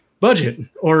bigger budget,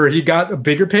 or he got a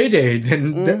bigger payday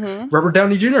than Robert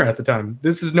Downey Jr. at the time.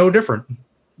 This is no different.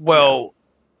 Well,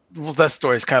 that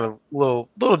story is kind of a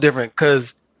little different,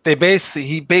 because he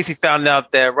basically found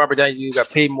out that Robert Downey Jr. got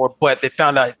paid more, but they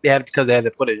found out because they had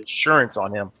to put insurance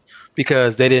on him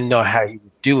because they didn't know how he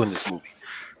would do in this movie.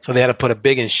 So they had to put a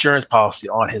big insurance policy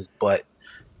on his butt.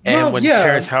 And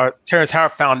Terrence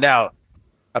Howard found out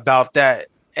about that,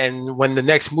 and when the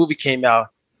next movie came out,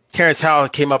 Terrence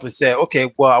Howard came up and said,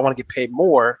 okay, well, I want to get paid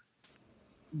more.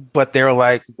 But they were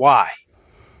like, why?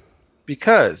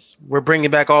 Because we're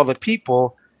bringing back all the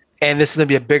people, and this is going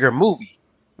to be a bigger movie.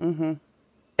 And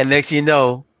next thing you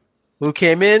know, who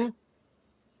came in?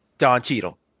 Don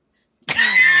Cheadle.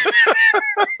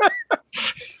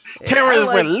 Terrence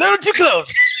went a little too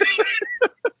close.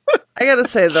 I gotta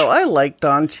say though, I like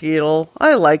Don Cheadle.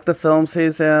 I like the films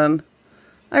he's in.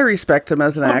 I respect him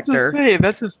as an actor. Say,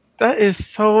 that is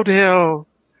so damn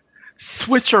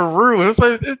switcheroo. It's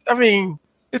like,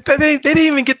 they didn't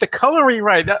even get the coloring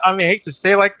right. I hate to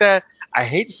say it like that. I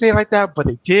hate to say it like that, but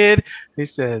they did. They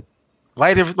said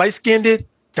light skinned it,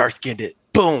 dark skinned it.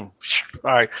 Boom.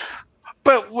 All right.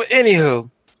 But anywho,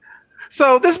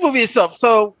 so this movie itself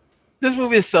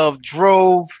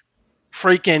drove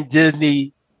freaking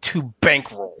Disney to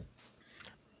bankroll.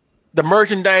 The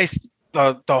merchandise,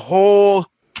 the whole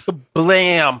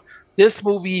kablam. This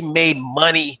movie made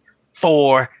money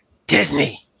for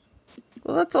Disney.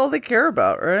 Well, that's all they care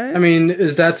about, right? I mean,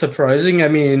 is that surprising? I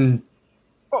mean,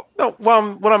 no.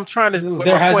 Well, what I'm trying to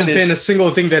there hasn't been a single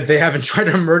thing that they haven't tried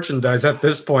to merchandise at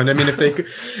this point. I mean,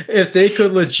 if they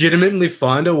could legitimately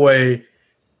find a way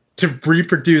to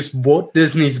reproduce Walt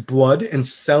Disney's blood and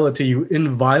sell it to you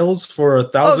in vials for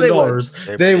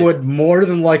 $1,000, they would more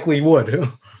than likely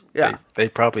would. Yeah, they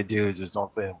probably do. Just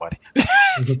don't say anybody.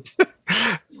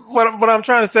 What I'm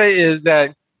trying to say is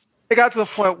that it got to the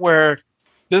point where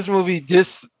this movie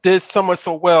just did so much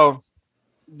so well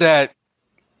that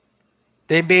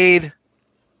they made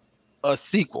a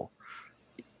sequel.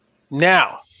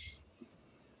 Now,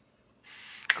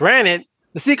 granted,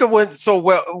 the sequel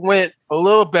went a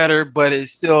little better, but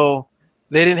it's still,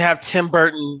 they didn't have Tim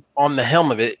Burton on the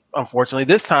helm of it. Unfortunately,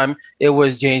 this time it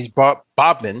was James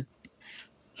Bodman.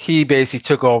 He basically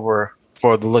took over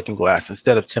for The Looking Glass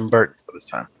instead of Tim Burton for this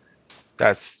time.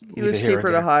 He was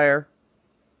cheaper to hire.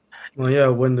 Well, yeah,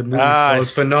 when the movie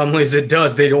flows phenomenally as it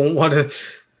does, they don't want to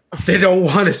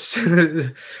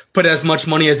put as much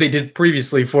money as they did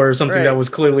previously for something that was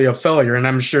clearly a failure, and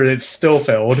I'm sure it still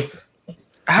failed.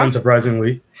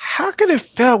 Unsurprisingly. How could it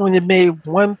fail when it made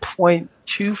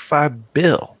 $1.25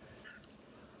 billion?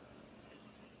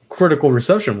 Critical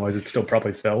reception wise, it still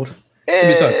probably failed.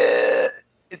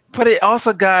 But it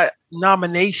also got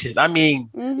nominations.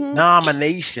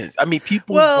 Nominations.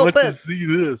 People want to see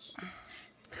this.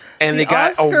 And they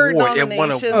got Oscar award.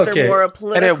 Nominations are more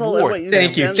political than what you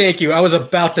Thank you. I was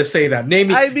about to say that. Name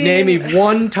me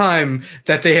one time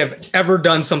that they have ever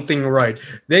done something right.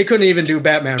 They couldn't even do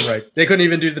Batman right. They couldn't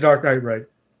even do The Dark Knight right.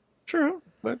 True.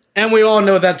 And we all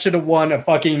know that should have won a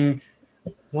fucking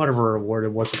whatever award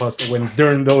it was supposed to win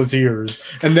during those years.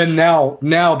 And then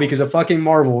now because of fucking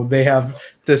Marvel, they have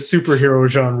the superhero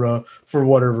genre for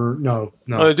whatever. No.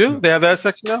 Oh, they do? They have that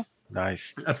section now?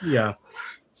 Nice. Yeah.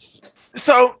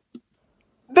 So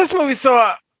this movie,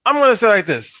 I'm going to say like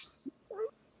this.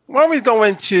 Why don't we go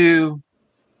into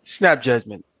Snap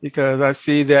Judgment? Because I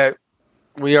see that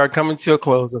we are coming to a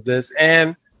close of this,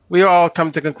 and we all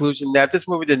come to the conclusion that this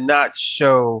movie did not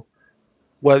show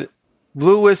what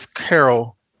Lewis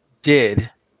Carroll did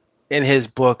in his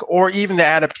book, or even the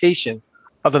adaptation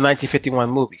of the 1951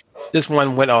 movie. This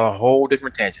one went on a whole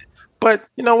different tangent. But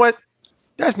you know what?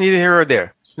 That's neither here or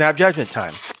there. Snap Judgment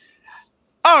time.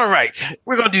 All right,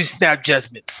 we're going to do Snap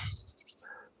Judgment,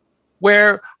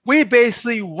 where we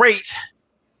basically rate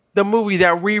the movie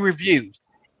that we reviewed.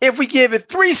 If we give it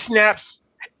 3 snaps,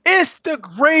 it's the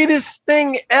greatest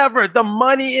thing ever. The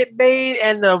money it made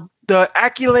and the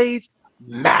accolades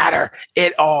matter.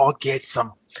 It all gets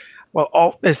some.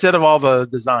 Well, instead of all the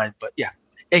design, but yeah,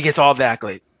 it gets all the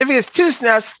accolades. If it gets 2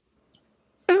 snaps,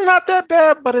 it's not that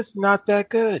bad, but it's not that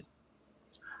good.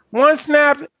 1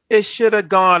 snap, it should have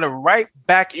gone right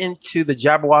back into the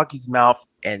Jabberwocky's mouth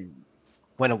and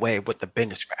went away with the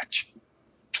bender scratch.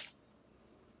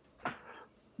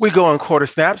 We go in quarter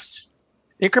snaps,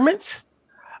 increments.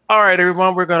 All right,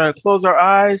 everyone, we're going to close our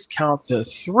eyes, count to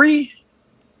 3,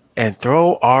 and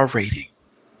throw our rating.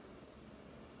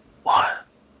 1,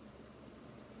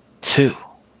 2,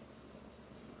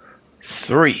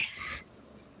 3.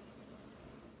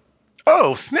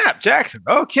 Oh, snap, Jackson.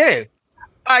 Okay.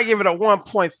 I give it a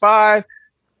 1.5.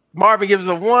 Marvin gives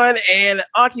it a 1, and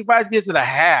Auntie Vice gives it a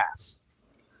half.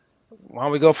 Why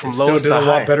don't we go from lowest to high? Still did a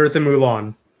lot better than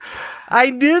Mulan.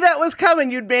 I knew that was coming.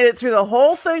 You'd made it through the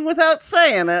whole thing without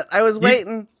saying it. I was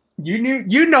waiting.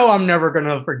 You know I'm never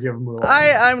gonna forgive Mulan.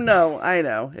 I know.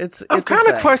 I'm kind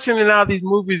of questioning now these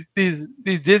movies, these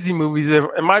Disney movies.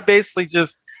 Am I basically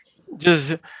just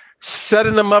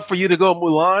setting them up for you to go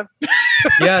Mulan?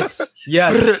 Yes.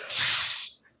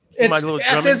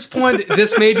 At this point,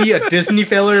 this may be a Disney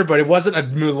failure, but it wasn't a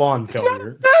Mulan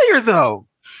failure. Failure though.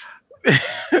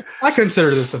 I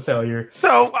consider this a failure.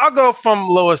 So I'll go from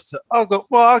lowest to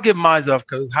I'll give mine up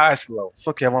because highest to lowest.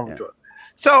 Okay, I won't do it.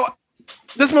 So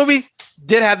this movie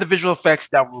did have the visual effects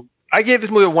I gave this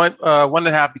movie a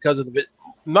 1.5 because of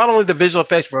not only the visual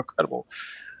effects were incredible,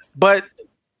 but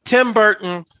Tim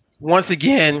Burton once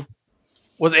again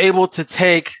was able to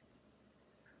take.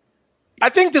 I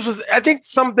think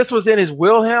this was in his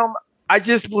Wilhelm. I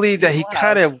just believe that he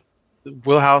kind of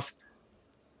Wheelhouse,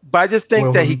 but I just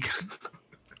think that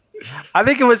I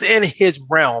think it was in his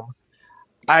realm.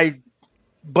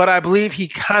 But I believe he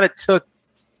kind of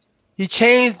he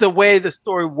changed the way the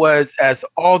story was as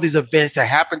all these events that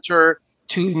happened to her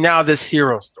to now this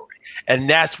hero story. And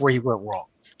that's where he went wrong.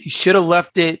 He should have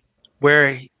left it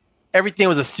where everything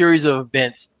was a series of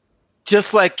events,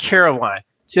 just like Caroline.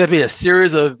 Should have been a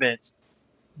series of events,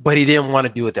 but he didn't want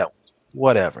to do it that way.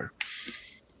 Whatever.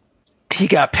 He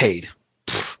got paid.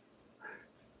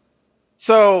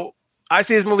 So I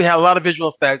see this movie had a lot of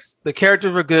visual effects. The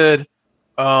characters were good.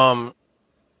 The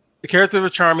characters were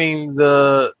charming.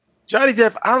 The Johnny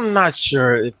Depp, I'm not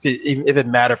sure if it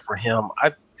mattered for him.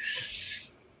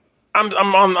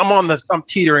 I'm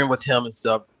teetering with him and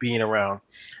stuff being around.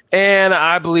 And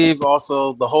I believe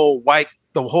also the whole white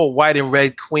and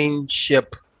red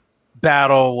queenship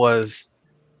battle was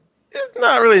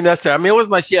not really necessary. I mean, it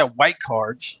wasn't like she had white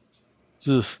cards.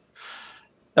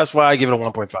 That's why I give it a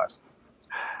 1.5.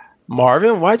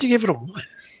 Marvin, why'd you give it a 1?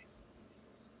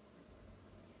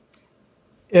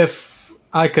 If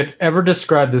I could ever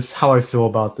describe this, how I feel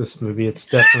about this movie, it's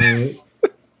definitely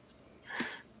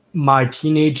my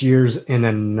teenage years in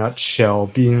a nutshell,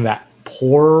 being that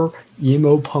poor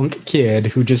emo punk kid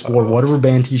who just wore whatever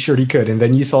band t-shirt he could. And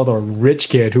then you saw the rich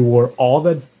kid who wore all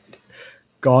the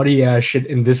gaudy ass shit.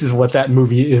 And this is what that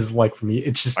movie is like for me.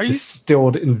 It's just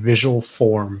distilled in visual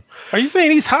form. Are you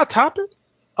saying he's Hot Topic?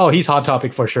 Oh, he's Hot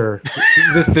Topic for sure.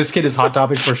 This kid is Hot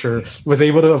Topic for sure. Was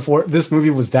able to afford this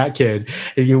movie. Was that kid?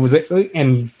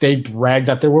 And they bragged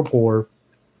that they were poor,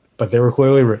 but they were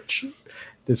clearly rich.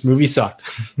 This movie sucked.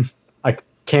 I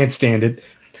can't stand it.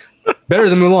 Better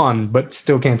than Mulan, but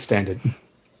still can't stand it.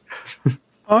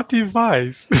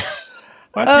 Anti-Vice.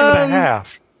 Why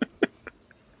 2.5?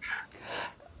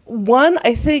 One,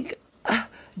 I think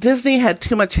Disney had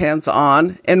too much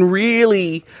hands-on and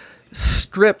really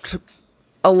stripped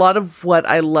a lot of what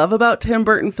I love about Tim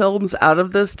Burton films out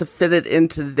of this to fit it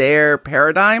into their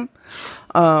paradigm.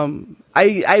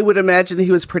 I would imagine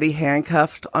he was pretty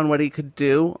handcuffed on what he could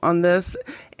do on this.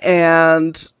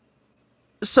 And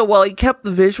so while he kept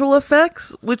the visual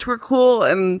effects, which were cool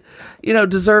and, you know,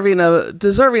 deserving of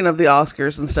the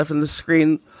Oscars and stuff in the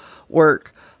screen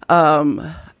work,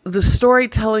 the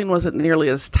storytelling wasn't nearly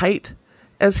as tight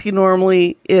as he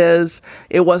normally is.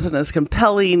 It wasn't as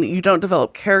compelling. You don't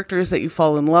develop characters that you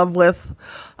fall in love with.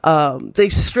 They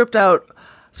stripped out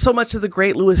so much of the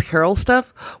great Lewis Carroll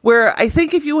stuff, where I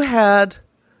think if you had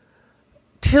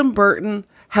Tim Burton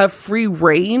have free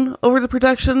reign over the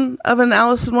production of an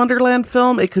Alice in Wonderland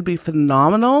film, it could be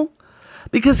phenomenal,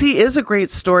 because he is a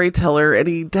great storyteller and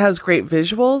he has great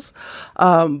visuals.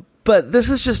 But this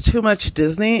is just too much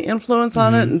Disney influence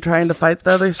on it and trying to fight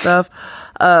the other stuff.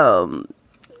 So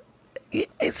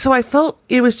I felt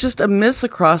it was just a miss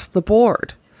across the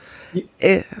board.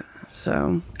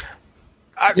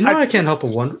 I can't help but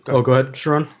wonder. Oh, go ahead,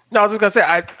 Sharon. No, I was just gonna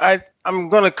say I'm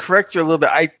gonna correct you a little bit.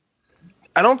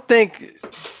 I don't think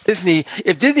Disney.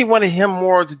 If Disney wanted him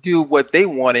more to do what they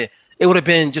wanted, it would have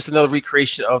been just another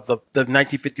recreation of the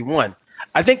 1951.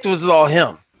 I think this was all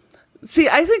him. See,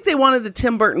 I think they wanted the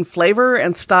Tim Burton flavor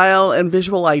and style and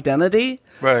visual identity,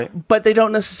 right? But they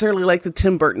don't necessarily like the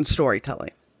Tim Burton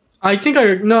storytelling. I think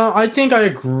I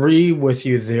agree with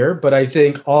you there, but I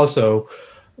think also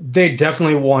they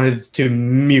definitely wanted to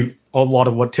mute a lot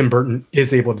of what Tim Burton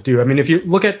is able to do. I mean, if you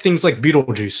look at things like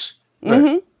Beetlejuice,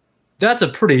 right, that's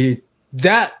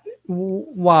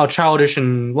while childish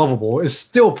and lovable, is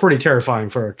still pretty terrifying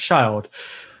for a child.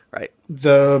 Right.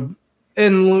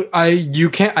 I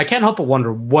can't help but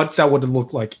wonder what that would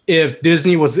look like if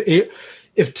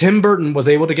if Tim Burton was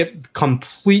able to get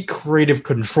complete creative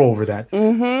control over that.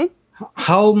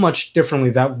 How much differently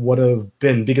that would have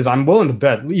been, because I'm willing to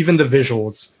bet even the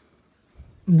visuals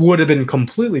would have been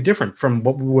completely different from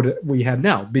what we have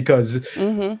now, because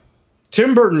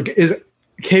Tim Burton is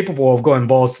capable of going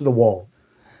balls to the wall.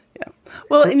 Yeah.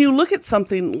 Well, and you look at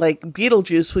something like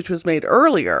Beetlejuice, which was made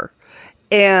earlier,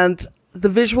 and the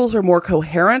visuals are more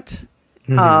coherent.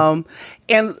 And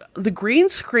the green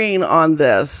screen on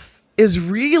this is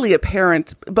really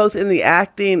apparent both in the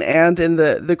acting and in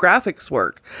the graphics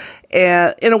work.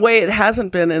 And in a way it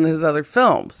hasn't been in his other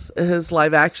films, his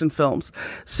live action films.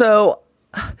 So,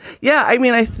 yeah, I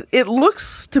mean, it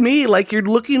looks to me like you're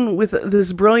looking with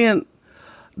this brilliant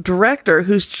director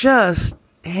who's just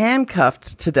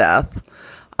handcuffed to death,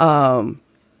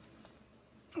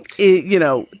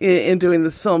 in doing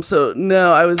this film. So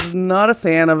no, I was not a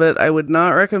fan of it. I would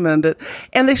not recommend it.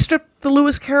 And they stripped the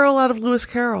Lewis Carroll out of Lewis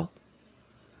Carroll.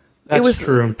 That's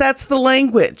true. That's the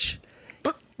language.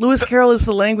 Lewis Carroll is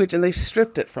the language, and they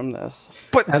stripped it from this.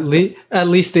 But At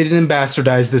least they didn't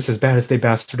bastardize this as bad as they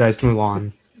bastardized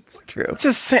Mulan. It's true.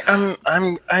 just saying,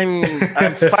 I'm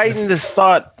fighting this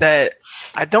thought that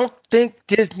I don't think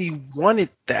Disney wanted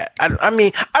that. I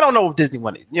mean, I don't know if Disney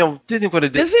wanted. Disney would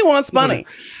have. Disney wants money.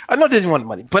 I know Disney wanted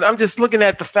money, but I'm just looking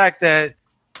at the fact that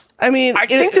I mean, I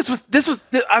think this was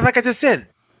like I just said.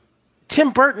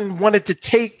 Tim Burton wanted to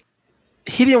take.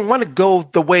 He didn't want to go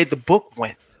the way the book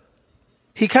went.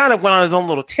 He kind of went on his own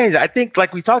little tangent. I think,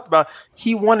 like we talked about,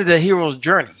 he wanted a hero's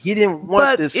journey. He didn't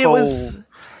want this whole.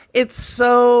 It's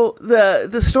so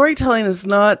the storytelling is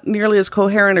not nearly as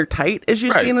coherent or tight as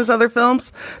you see in his other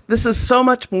films. This is so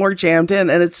much more jammed in,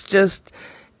 and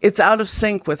it's out of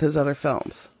sync with his other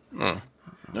films. I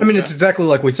mean, it's exactly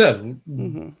like we said.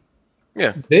 Mm-hmm.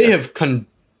 Yeah, they have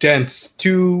condensed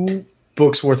 2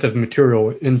 books worth of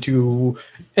material in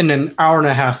an hour and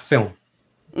a half film.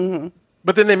 Mm-hmm.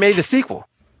 But then they made the sequel.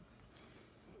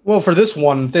 Well, for this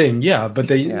one thing, yeah, but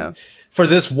for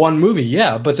this one movie,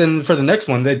 yeah, but then for the next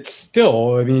one, that's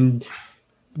still, I mean,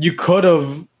 you could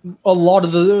have, a lot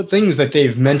of the things that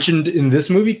they've mentioned in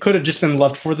this movie could have just been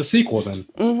left for the sequel then.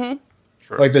 Mm-hmm.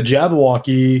 Sure. Like the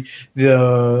Jabberwocky,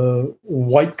 the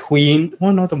White Queen.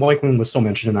 Well, no, the White Queen was still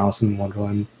mentioned in Alice in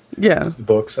Wonderland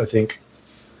books, I think.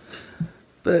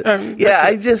 But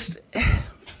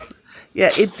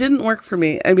it didn't work for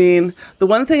me. I mean, the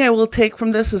one thing I will take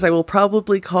from this is I will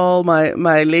probably call my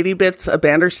Lady Bits a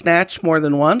Bandersnatch more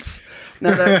than once.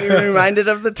 Now that I'm being reminded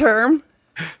of the term.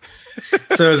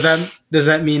 So does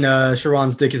that mean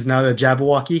Sharon's dick is now the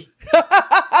Jabberwocky?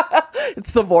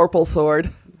 It's the Vorpal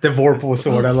sword. The Vorpal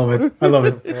sword. I love it. I love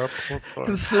it.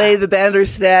 Can slay the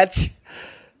Bandersnatch.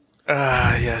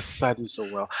 Yes, I do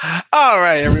so well. All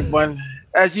right, everyone.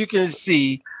 As you can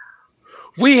see,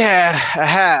 we had a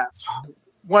half,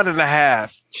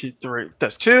 1.5, 2, 3.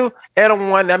 That's 2 and a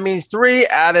 1. That means 3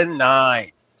 out of 9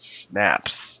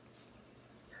 snaps.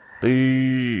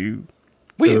 This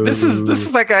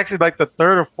is like actually like the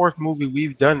 3rd or 4th movie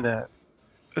we've done that.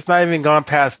 It's not even gone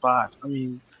past 5. I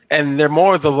mean, and they're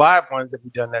more of the live ones that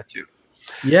we've done that too.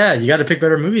 Yeah, you got to pick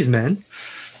better movies, man.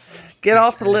 Get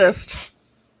off the list.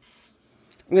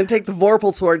 I'm going to take the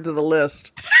Vorpal sword to the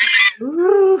list.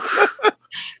 All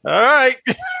right.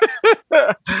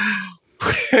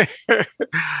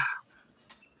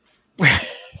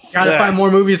 Gotta find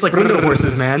more movies like Window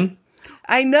Horses, man.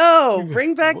 I know.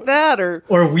 Bring back that or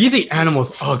We the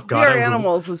Animals. Oh God, We Are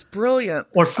Animals was brilliant.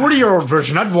 Or 40-year-old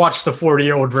version. I'd watch the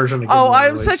 40-year-old version again. Oh,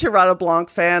 I'm such a Rada Blanc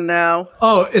fan now.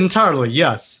 Oh, entirely.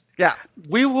 Yes. Yeah.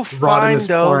 We will find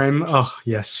those. Oh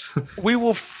yes. We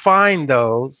will find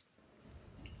those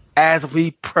as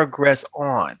we progress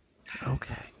on.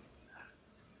 Okay.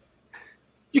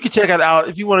 You can check it out.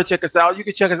 If you want to check us out, you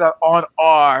can check us out on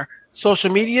our social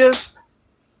medias.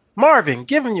 Marvin,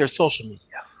 give him your social media.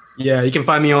 Yeah, you can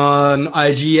find me on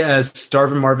IG as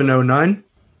StarvinMarvin09.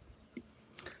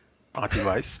 Auntie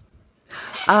Vice.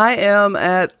 I am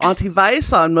at Auntie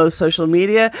Vice on most social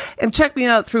media. And check me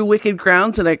out through Wicked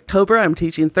Grounds in October. I'm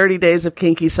teaching 30 days of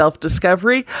kinky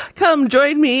self-discovery. Come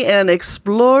join me and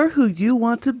explore who you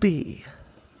want to be.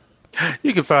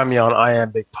 You can find me on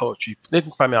Iambic Poetry. You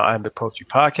can find me on Iambic Poetry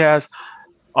Podcast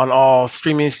on all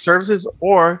streaming services,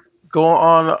 or go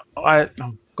on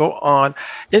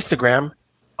Instagram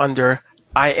under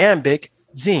Iambic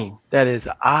Zine. That is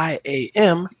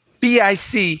IAMBICZINE.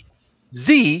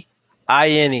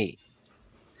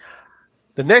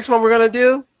 The next one we're gonna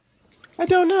do, I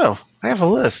don't know. I have a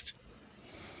list.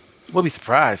 We'll be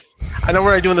surprised. I know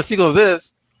we're not doing the sequel of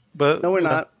this, but No, we're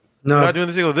not. No, we're not doing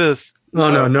the sequel of this. no,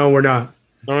 we're not.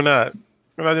 No, we're not.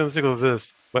 We're not doing the sequel of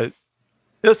this, but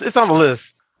it's on the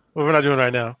list. But we're not doing it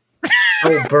right now. I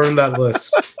will burn that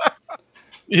list.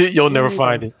 You'll never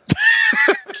find it.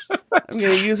 I'm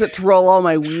going to use it to roll all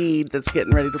my weed that's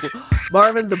getting ready to blow.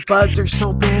 Marvin, the buds are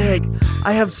so big.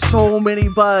 I have so many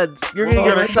buds. You're going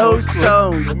to get so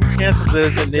stoned. Let me cancel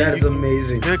this. And then That is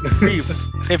amazing. Good grief.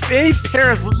 If any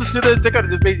parents listen to this, they're going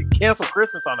to basically cancel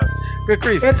Christmas on us. Good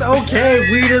grief. It's okay.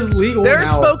 Weed is legal They're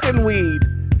now. smoking weed.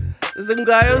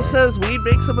 Zangayo says weed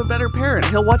makes him a better parent.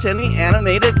 He'll watch any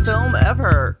animated film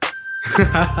ever.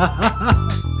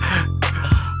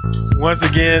 Once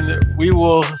again, we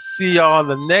will see y'all on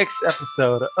the next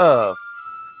episode of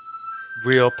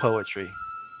Real Poetry.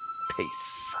 Peace.